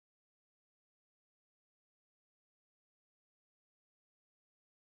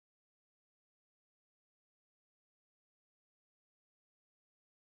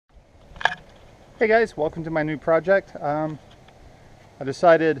Hey guys, welcome to my new project. I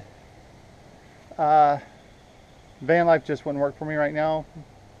decided van life just wouldn't work for me right now,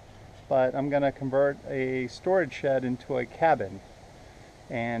 but I'm going to convert a storage shed into a cabin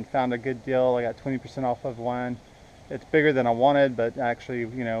and found a good deal. I got 20% off of one. It's bigger than I wanted, but actually,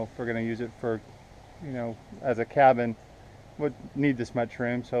 if we're going to use it for, as a cabin, would need this much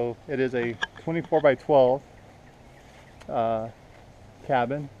room. So it is a 24 by 12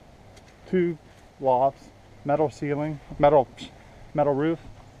 cabin, 2 lofts, metal ceiling, metal roof,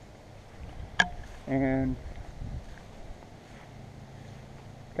 and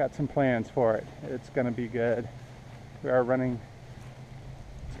got some plans for it. It's going to be good. We are running,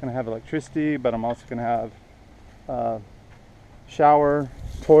 it's going to have electricity, but I'm also going to have a shower,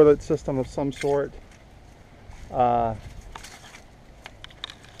 toilet system of some sort,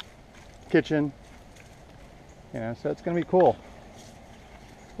 kitchen, so it's going to be cool.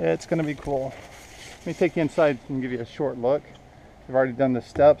 It's going to be cool. Let me take you inside and give you a short look. I've already done the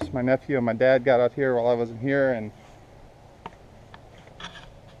steps. My nephew and my dad got out here while I wasn't here and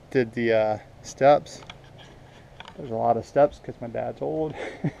did the steps. There's a lot of steps because my dad's old.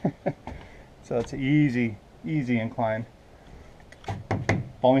 So it's an easy incline.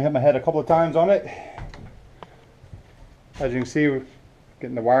 Only hit my head a couple of times on it. As you can see, we're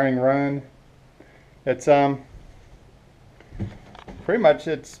getting the wiring run. It's pretty much,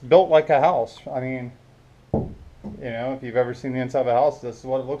 it's built like a house. I mean, if you've ever seen the inside of a house, this is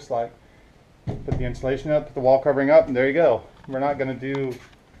what it looks like. Put the insulation up, put the wall covering up, and there you go. We're going to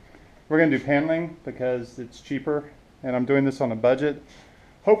do paneling because it's cheaper, and I'm doing this on a budget.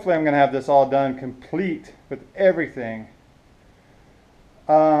 Hopefully I'm going to have this all done complete with everything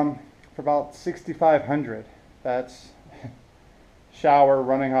for about $6,500. That's shower,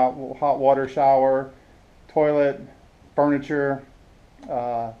 running hot water shower, toilet, furniture,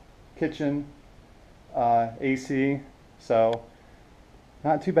 kitchen, AC. So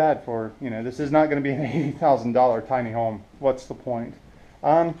not too bad for, this is not going to be an $80,000 tiny home. What's the point?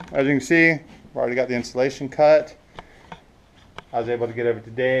 As you can see, I've already got the insulation cut. I was able to get over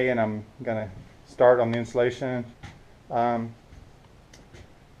today, and I'm going to start on the insulation. But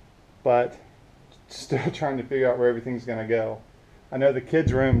still trying to figure out where everything's going to go. I know the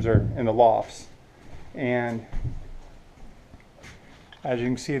kids' rooms are in the lofts, and as you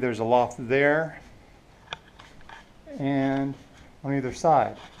can see, there's a loft there and on either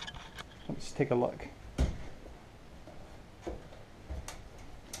side. Let's take a look.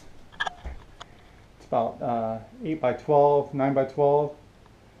 It's about 8 by 12, 9 by 12.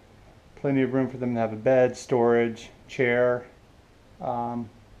 Plenty of room for them to have a bed, storage, chair, probably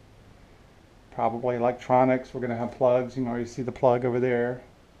electronics. We're going to have plugs. You can already see the plug over there.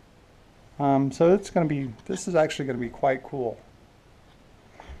 So this is actually going to be quite cool.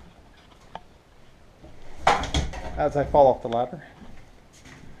 As I fall off the ladder.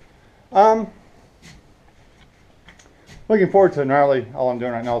 Looking forward to it. Gnarly. All I'm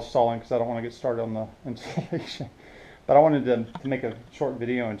doing right now is stalling because I don't want to get started on the installation. But I wanted to make a short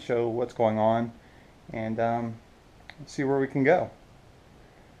video and show what's going on and see where we can go.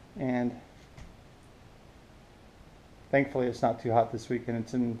 And thankfully it's not too hot this weekend.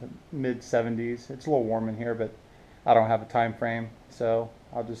 It's in the mid-70s. It's a little warm in here, but I don't have a time frame. So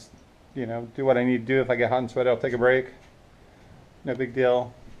I'll just do what I need to do. If I get hot and sweaty, I'll take a break. No big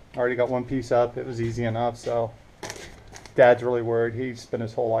deal. Already got one piece up. It was easy enough. So Dad's really worried. He spent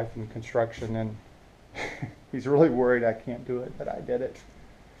his whole life in construction, and he's really worried I can't do it, but I did it.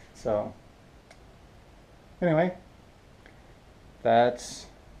 So anyway, that's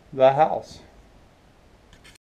the house.